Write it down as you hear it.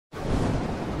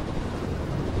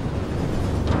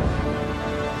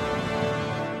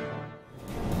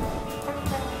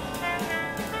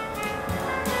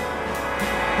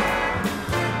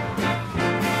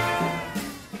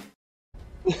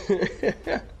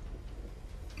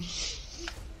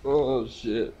Oh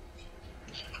shit.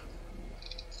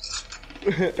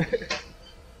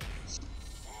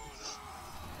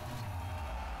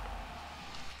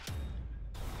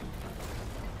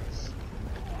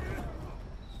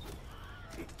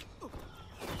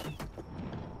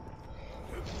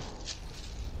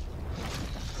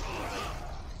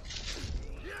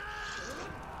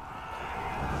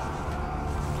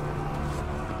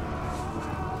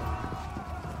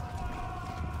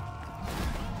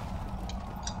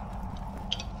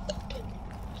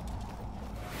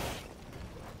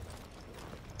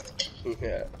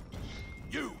 Yeah.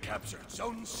 You captured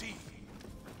Zone C.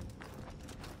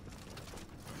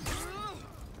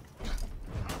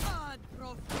 Ad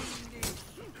profundi.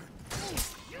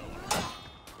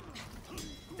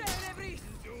 Tenebris.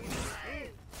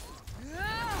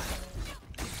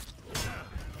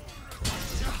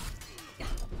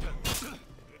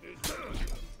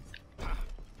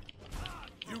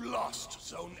 You lost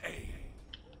Zone A.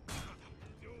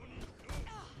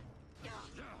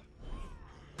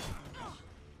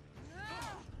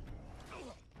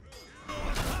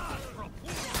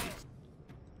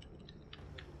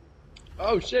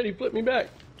 Oh shit, he flipped me back.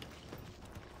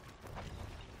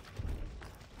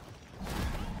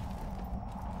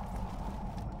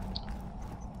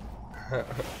 I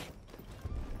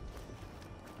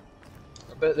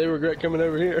bet they regret coming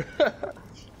over here.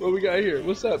 What we got here?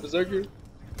 What's up, Berserker?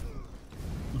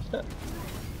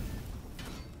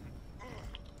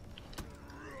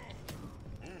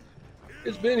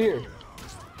 It's been here.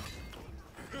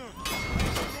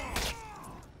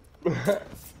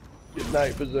 Good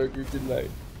night, Berserker. Good night.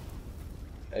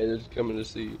 Hey, they're just coming to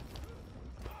see you.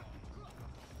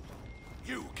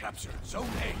 You captured Zone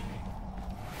A.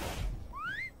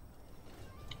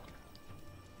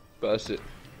 Bust it.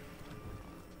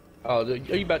 Oh, are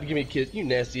you about to give me a kiss? You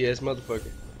nasty ass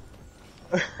motherfucker.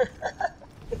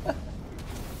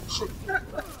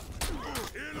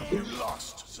 You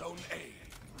lost Zone A.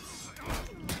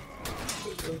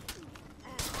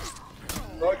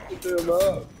 Fuck him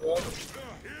up, bro.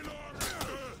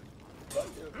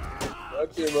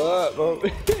 Fuck him up, bro.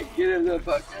 Get him the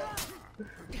fuck out.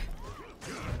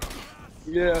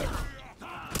 Yeah.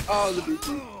 Oh, the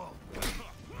BT.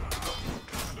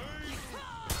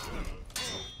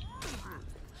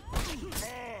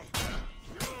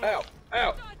 Ow,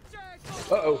 ow.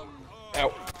 Uh-oh.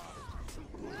 Ow.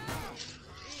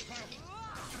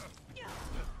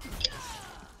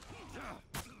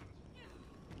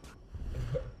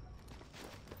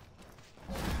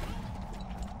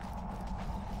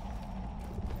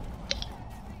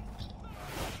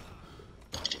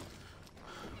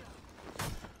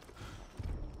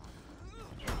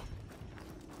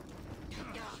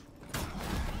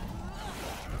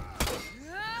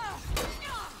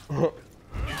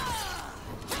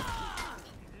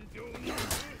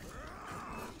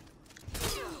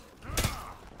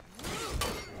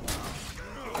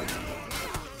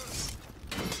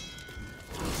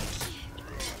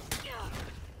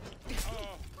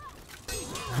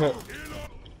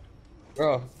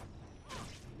 Oh.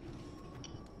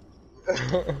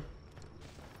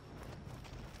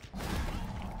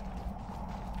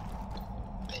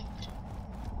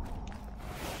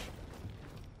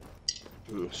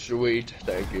 Sweet,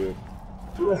 thank you.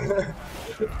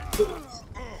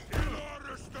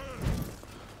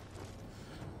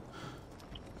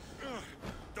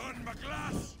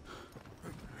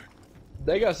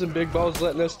 They got some big balls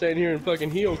letting us stand here and fucking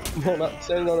heal while not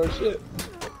standing on our shit.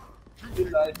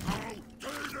 Good night.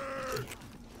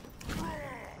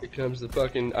 Here comes the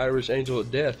fucking Irish Angel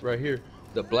of Death right here.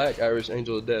 The black Irish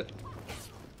Angel of Death.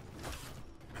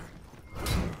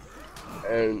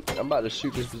 And I'm about to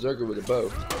shoot this berserker with a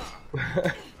bow.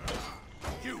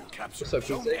 You captured What's up,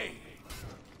 Zone Chris? A.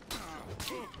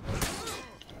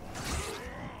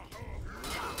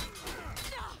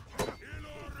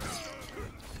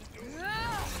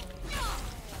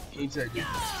 Can you take it?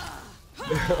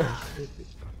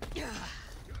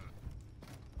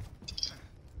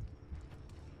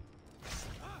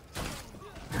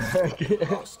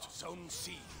 Lost Zone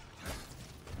C.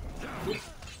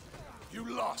 You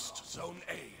lost Zone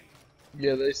A.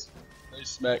 Yeah, they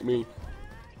smacked me.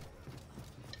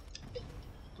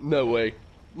 No way.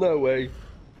 No way.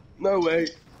 No way.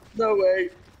 No way.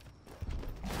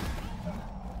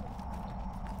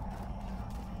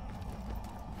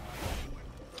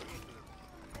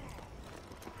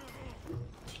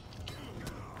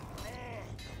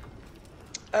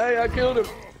 Hey, I killed him.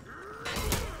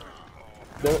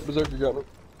 Damn it, Berserker got me.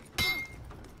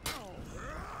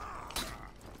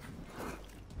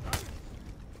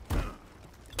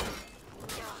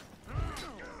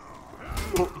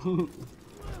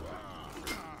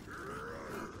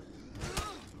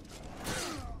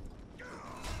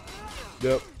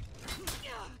 Yep.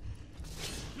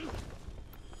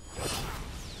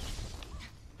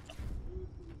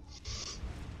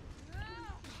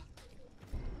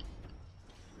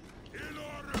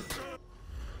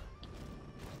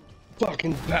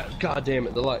 Fucking god damn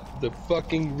it, the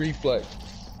fucking reflex.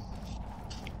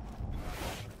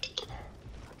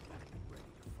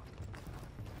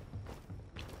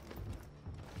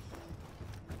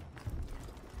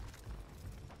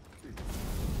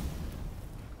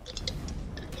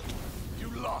 You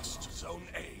lost Zone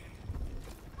A.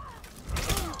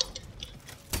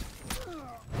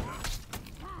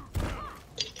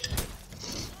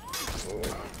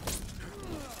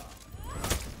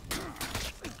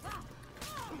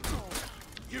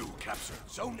 You captured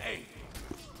Zone A.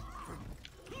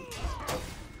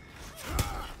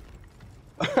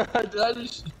 Did I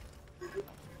just...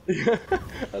 Yeah,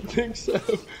 I think so.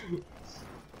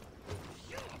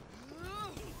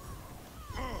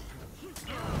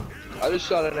 I just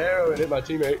shot an arrow and hit my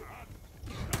teammate.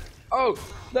 Oh,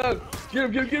 no! Get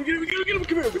him, get him, get him, get him, get him,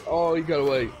 come here! Oh, he got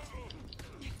away.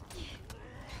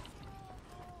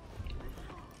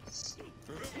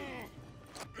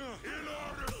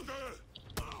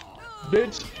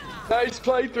 Bitch! Nice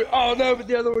playthrough! Oh no, but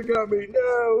the other one got me!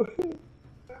 No!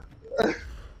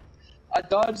 I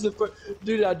dodged the first...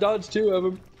 Dude, I dodged two of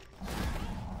them.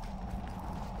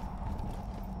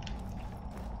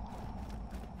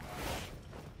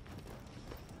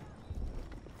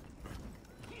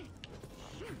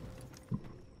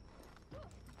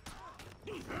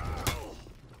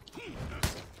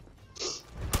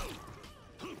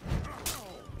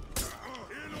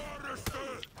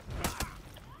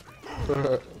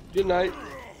 Good night.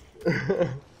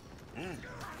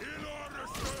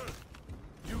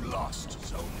 You lost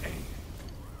Zone A.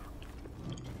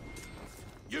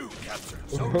 You captured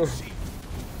Zone C.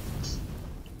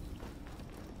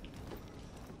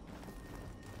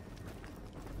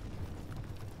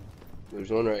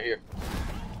 There's one right here.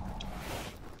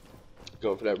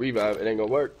 Going for that revive, it ain't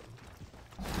gonna work.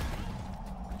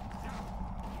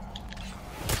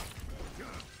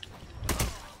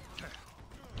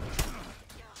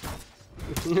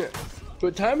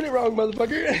 Quit timing it wrong,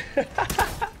 motherfucker.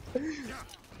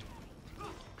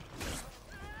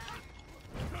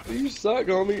 You suck,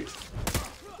 homie.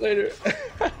 Later.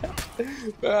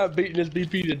 I'm beating this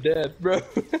BP to death, bro.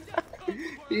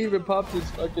 He even popped his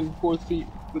fucking 4th feet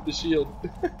with the shield.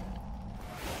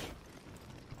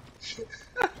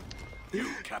 You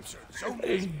captured Zone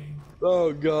A.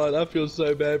 Oh god, I feel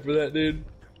so bad for that dude.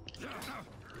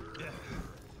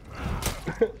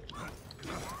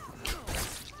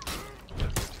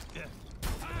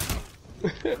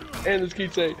 And this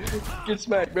keeps saying, get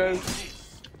smacked, bro.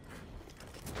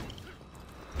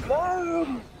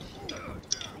 No!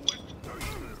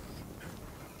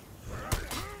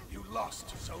 You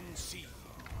lost Zone C.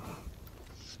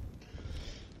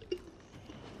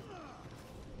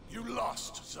 You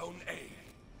lost Zone A.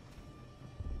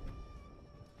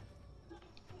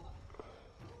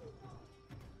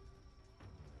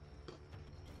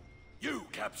 You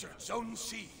captured Zone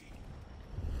C.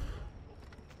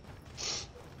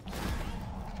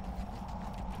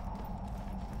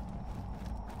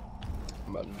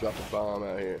 I'm about to drop a bomb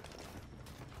out here.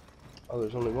 Oh,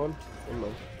 there's only one? Never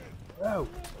mind. Oh!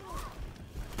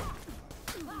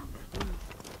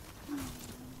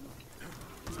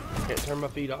 Can't turn my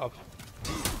feet off.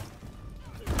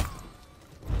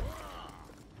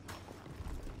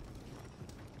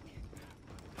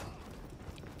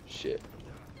 Shit.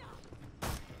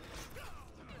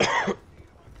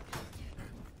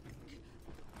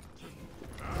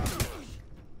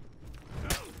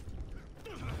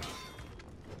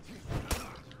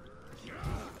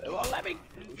 It won't let me.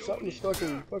 Something's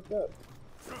fucking fucked up.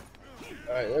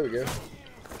 Alright, there we go.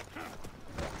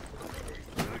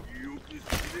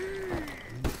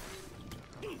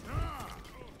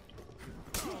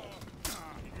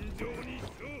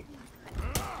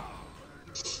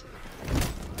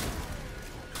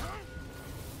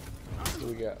 What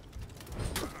we got?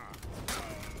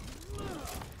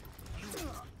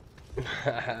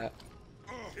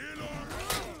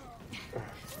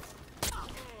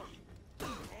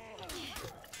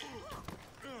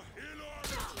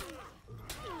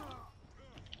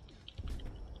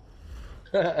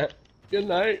 Good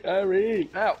night, Irene.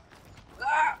 Ow.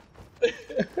 Ah!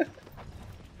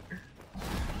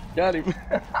 Got him.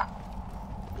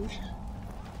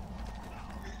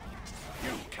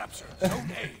 You captured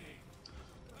Zone A.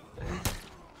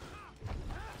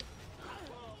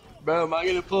 Bro, am I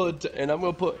gonna pull it? And I'm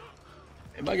gonna put.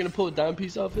 Am I gonna pull a dime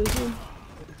piece off this one?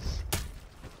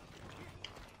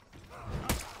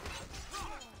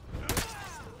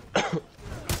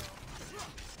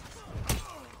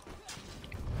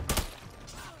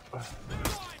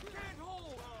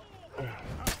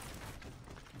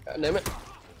 God damn it.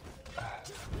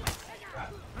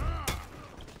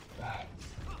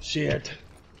 Shit.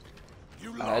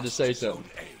 I had to say something.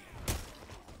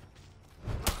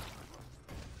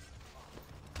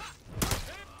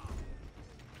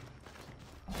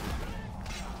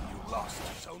 You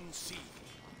lost Zone C.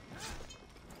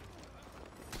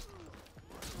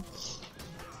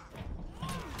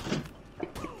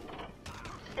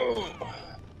 Oh.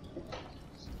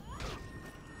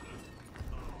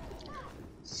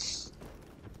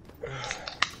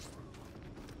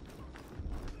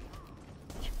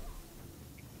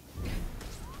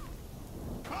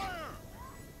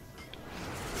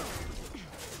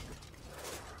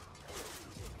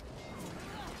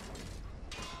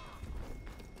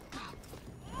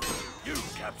 You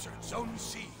captured Zone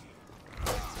C.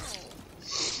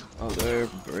 Oh, they're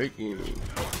breaking.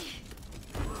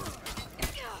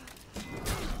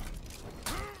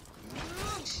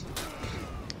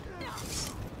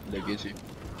 They get you.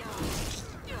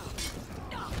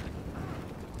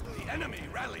 The enemy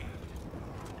rally.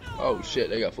 Oh shit,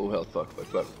 they got full health. Fuck, fuck,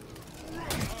 fuck.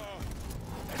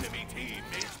 Enemy team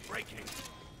is breaking.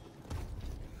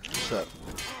 What's up?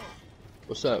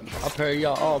 What's up? I'll parry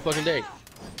y'all all fucking day.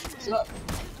 What's up?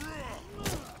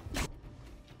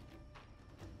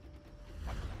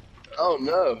 Oh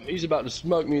no, he's about to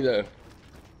smoke me though.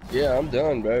 Yeah, I'm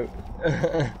done, bro.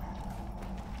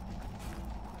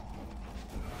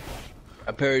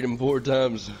 I parried him 4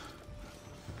 times.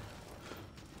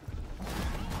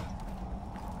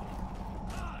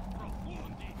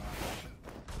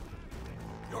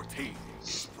 Your team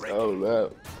is breaking. Oh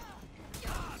no.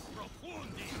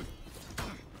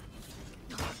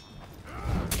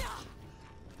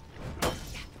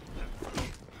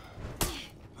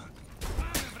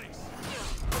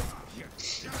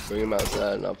 Bring him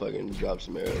outside and I'll fucking drop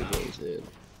some arrows on his head.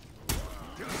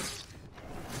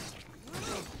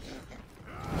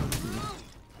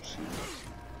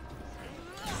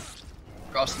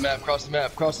 Cross the map, cross the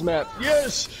map, cross the map.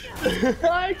 Yes!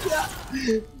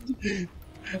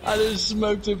 I just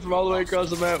smoked him from all the way across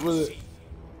the map with it.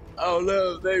 Oh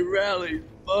no, they rallied.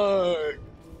 Fuck.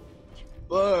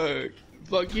 Fuck.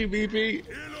 Fuck you, BP.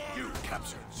 You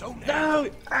captured Zone A. No!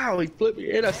 Ow, he flipped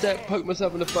me and I poked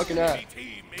myself in the fucking eye. Enemy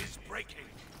team is breaking.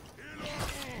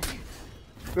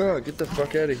 Bro, get the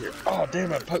fuck out of here. Oh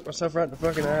damn, I poked myself right in the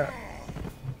fucking eye.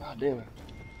 God damn it.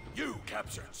 You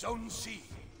captured Zone C.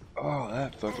 Oh,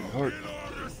 that fucking hurt.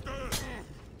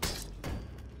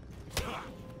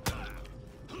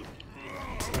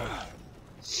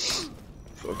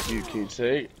 Fuck you, King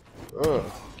Tate. Go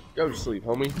to sleep,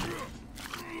 homie.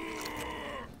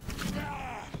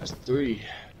 That's 3.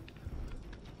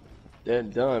 They're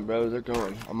done, bro. They're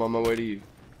going. I'm on my way to you.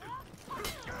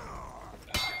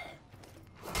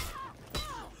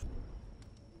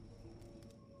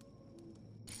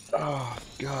 Oh,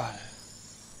 God.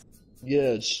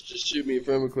 Yeah, just shoot me a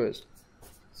friend request.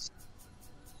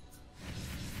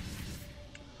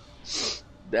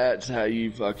 That's how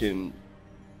you fucking...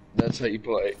 That's how you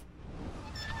play.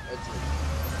 That's it.